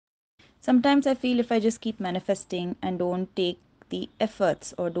Sometimes I feel if I just keep manifesting and don't take the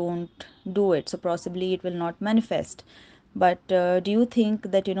efforts or don't do it, so possibly it will not manifest. But do you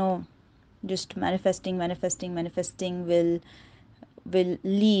think that, just manifesting will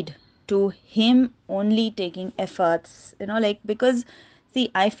lead to him only taking efforts, like, because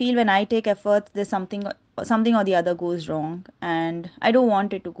see, I feel when I take efforts, there's something or the other goes wrong, and I don't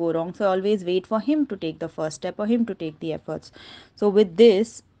want it to go wrong, so I always wait for him to take the first step or him to take the efforts. So with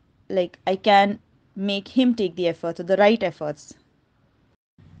this, like, I can make him take the efforts or the right efforts.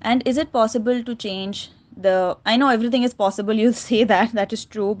 And is it possible to change the? I know everything is possible, you say that, that is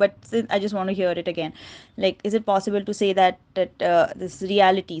true, but I just want to hear it again. Like, is it possible to say that this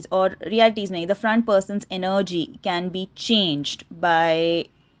realities, nahi, the front person's energy can be changed by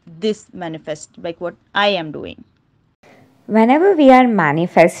this manifest, like what I am doing? Whenever we are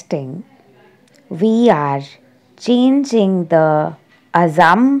manifesting, we are changing the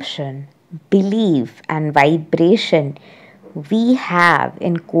assumption, belief, and vibration we have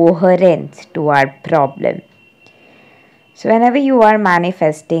in coherence to our problem. So, whenever you are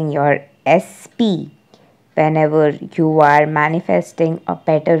manifesting your SP, whenever you are manifesting a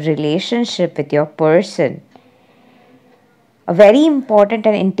better relationship with your person, a very important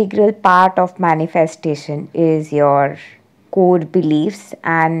and integral part of manifestation is your core beliefs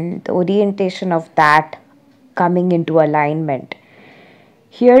and the orientation of that coming into alignment.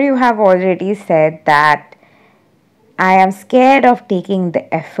 Here, you have already said that I am scared of taking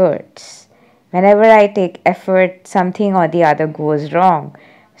the efforts. Whenever I take effort, something or the other goes wrong.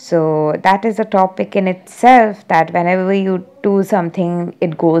 So, that is a topic in itself that whenever you do something,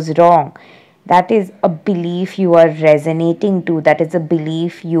 it goes wrong. That is a belief you are resonating to, that is a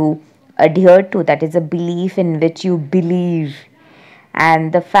belief you adhere to, that is a belief in which you believe.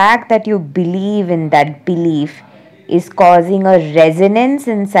 And the fact that you believe in that belief is causing a resonance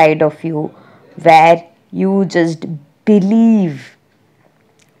inside of you where you just believe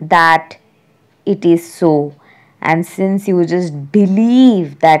that it is so. And since you just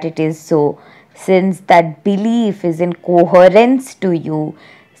believe that it is so, since that belief is in coherence to you,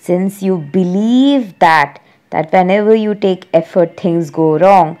 since you believe that whenever you take effort things go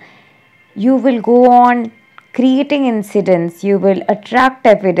wrong, you will go on creating incidents, you will attract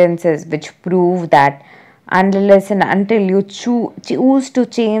evidences which prove that unless and until you choose to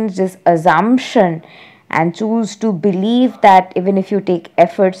change this assumption and choose to believe that even if you take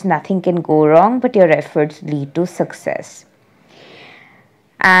efforts, nothing can go wrong, but your efforts lead to success.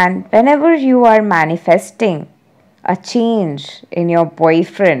 And whenever you are manifesting a change in your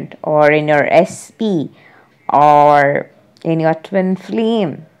boyfriend or in your SP or in your twin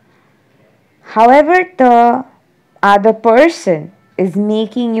flame, however, the other person is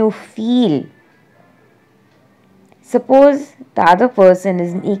making you feel, suppose the other person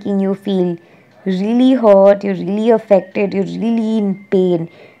is making you feel really hurt, you're really affected, you're really in pain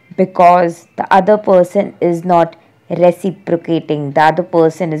because the other person is not reciprocating, the other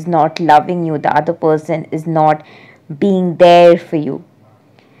person is not loving you, the other person is not being there for you.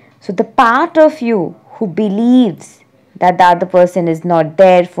 So, the part of you who believes that the other person is not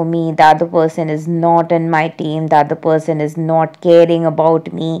there for me, the other person is not in my team, the other person is not caring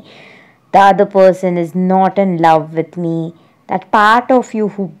about me, the other person is not in love with me, that part of you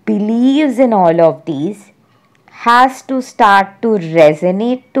who believes in all of these has to start to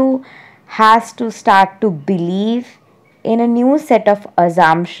resonate to, has to start to believe in a new set of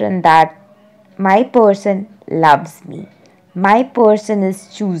assumption that my person loves me, my person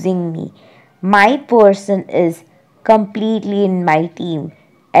is choosing me, my person is completely in my team.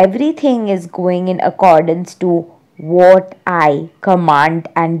 Everything is going in accordance to what I command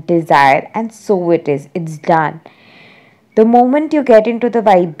and desire, and so it is. It's done. The moment you get into the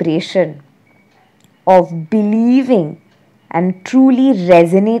vibration of believing and truly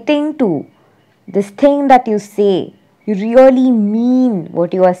resonating to this thing that you say, you really mean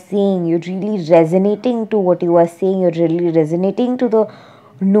what you are saying, you're really resonating to what you are saying, you're really resonating to the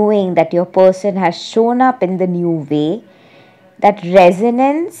knowing that your person has shown up in the new way, that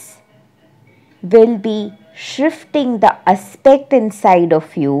resonance will be shifting the aspect inside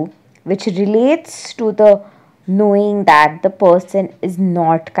of you which relates to the knowing that the person is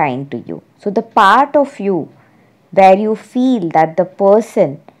not kind to you. So, the part of you where you feel that the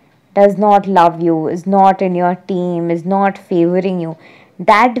person does not love you, is not in your team, is not favoring you,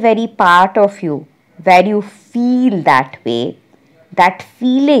 that very part of you where you feel that way, that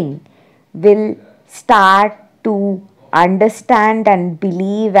feeling will start to understand and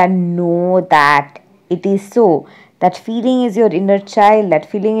believe and know that it is so. That feeling is your inner child, that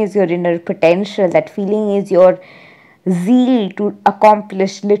feeling is your inner potential, that feeling is your zeal to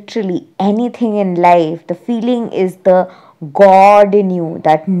accomplish literally anything in life. The feeling is the God in you,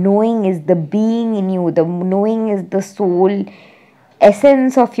 that knowing is the being in you, the knowing is the soul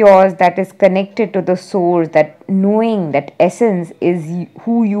essence of yours that is connected to the source, that knowing, that essence is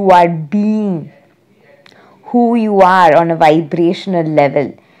who you are being, who you are on a vibrational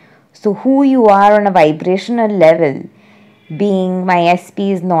level. So, who you are on a vibrational level, being my SP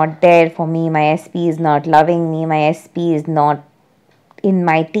is not there for me, my SP is not loving me, my SP is not in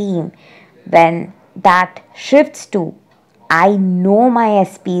my team, when that shifts to I know my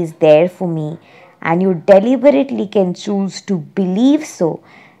SP is there for me, and you deliberately can choose to believe so,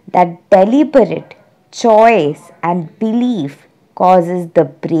 that deliberate choice and belief causes the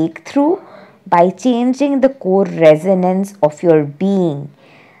breakthrough by changing the core resonance of your being.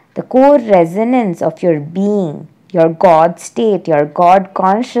 The core resonance of your being, your God state, your God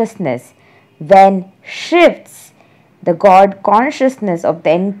consciousness, when shifts, the God consciousness of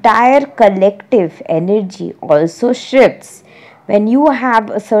the entire collective energy also shifts. When you have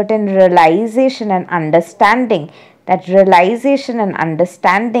a certain realization and understanding, that realization and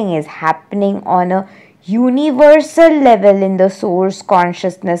understanding is happening on a universal level in the source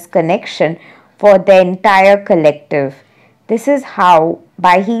consciousness connection for the entire collective. This is how,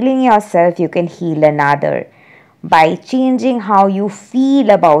 by healing yourself, you can heal another. By changing how you feel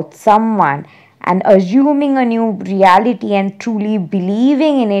about someone and assuming a new reality and truly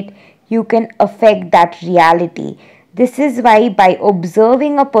believing in it, you can affect that reality. This is why, by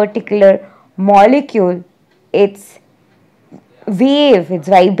observing a particular molecule, its wave, its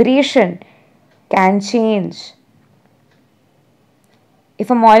vibration can change. If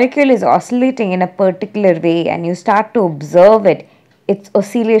a molecule is oscillating in a particular way and you start to observe it, its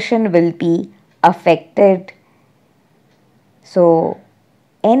oscillation will be affected. So,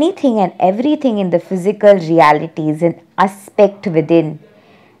 anything and everything in the physical reality is an aspect within,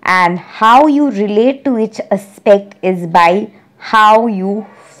 and how you relate to each aspect is by how you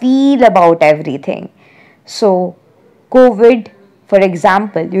feel about everything. So, COVID, for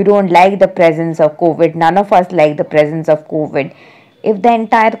example, you don't like the presence of COVID. None of us like the presence of COVID. If the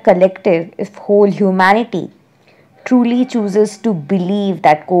entire collective, if whole humanity truly chooses to believe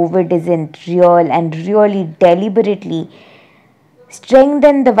that COVID isn't real and really deliberately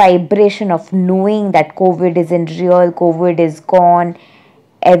strengthen the vibration of knowing that COVID isn't real, COVID is gone,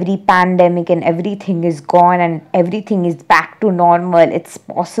 every pandemic and everything is gone and everything is back to normal. It's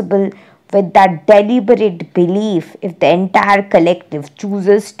possible with that deliberate belief. If the entire collective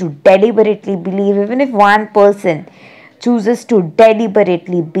chooses to deliberately believe, even if one person chooses to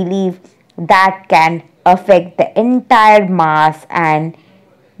deliberately believe, that can affect the entire mass and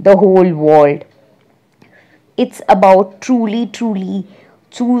the whole world. It's about truly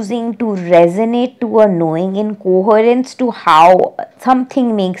choosing to resonate to a knowing in coherence to how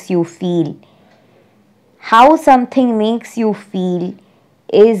something makes you feel. How something makes you feel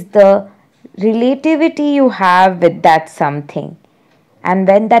is the relativity you have with that something. And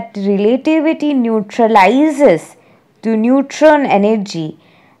when that relativity neutralizes to neutron energy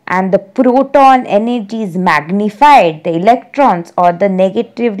and the proton energy is magnified, the electrons or the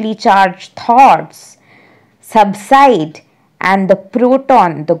negatively charged thoughts subside, and the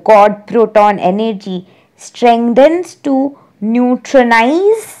proton, the God proton energy strengthens to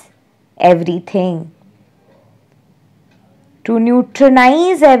neutralize everything. To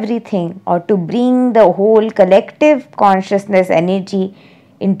neutralize everything or to bring the whole collective consciousness energy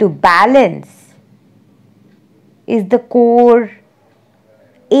into balance is the core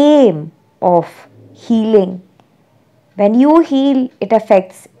aim of healing. When you heal, it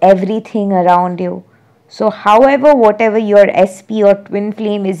affects everything around you. So, however, whatever your SP or twin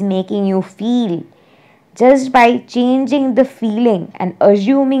flame is making you feel, just by changing the feeling and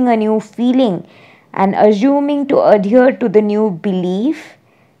assuming a new feeling and assuming to adhere to the new belief,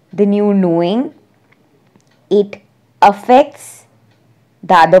 the new knowing, it affects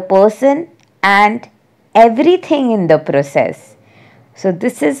the other person and everything in the process. So,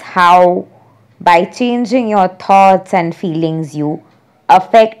 this is how, by changing your thoughts and feelings, you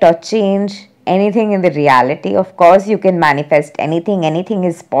affect or change anything in the reality. Of course, you can manifest anything, anything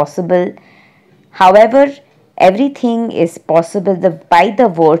is possible. However, everything is possible by the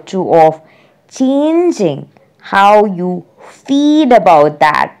virtue of changing how you feel about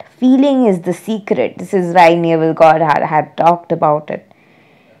that. Feeling is the secret. This is why Neville Goddard had talked about it.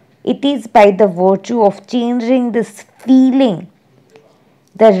 It is by the virtue of changing this feeling,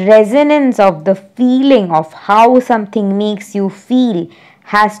 the resonance of the feeling of how something makes you feel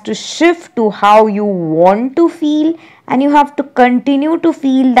has to shift to how you want to feel, and you have to continue to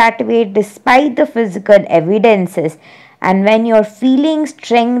feel that way despite the physical evidences. And when your feeling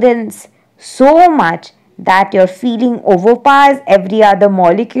strengthens so much that your feeling overpowers every other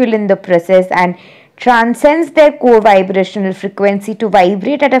molecule in the process and transcends their core vibrational frequency to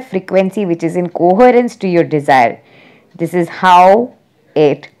vibrate at a frequency which is in coherence to your desire. This is how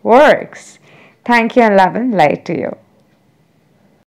it works. Thank you, and love and light to you.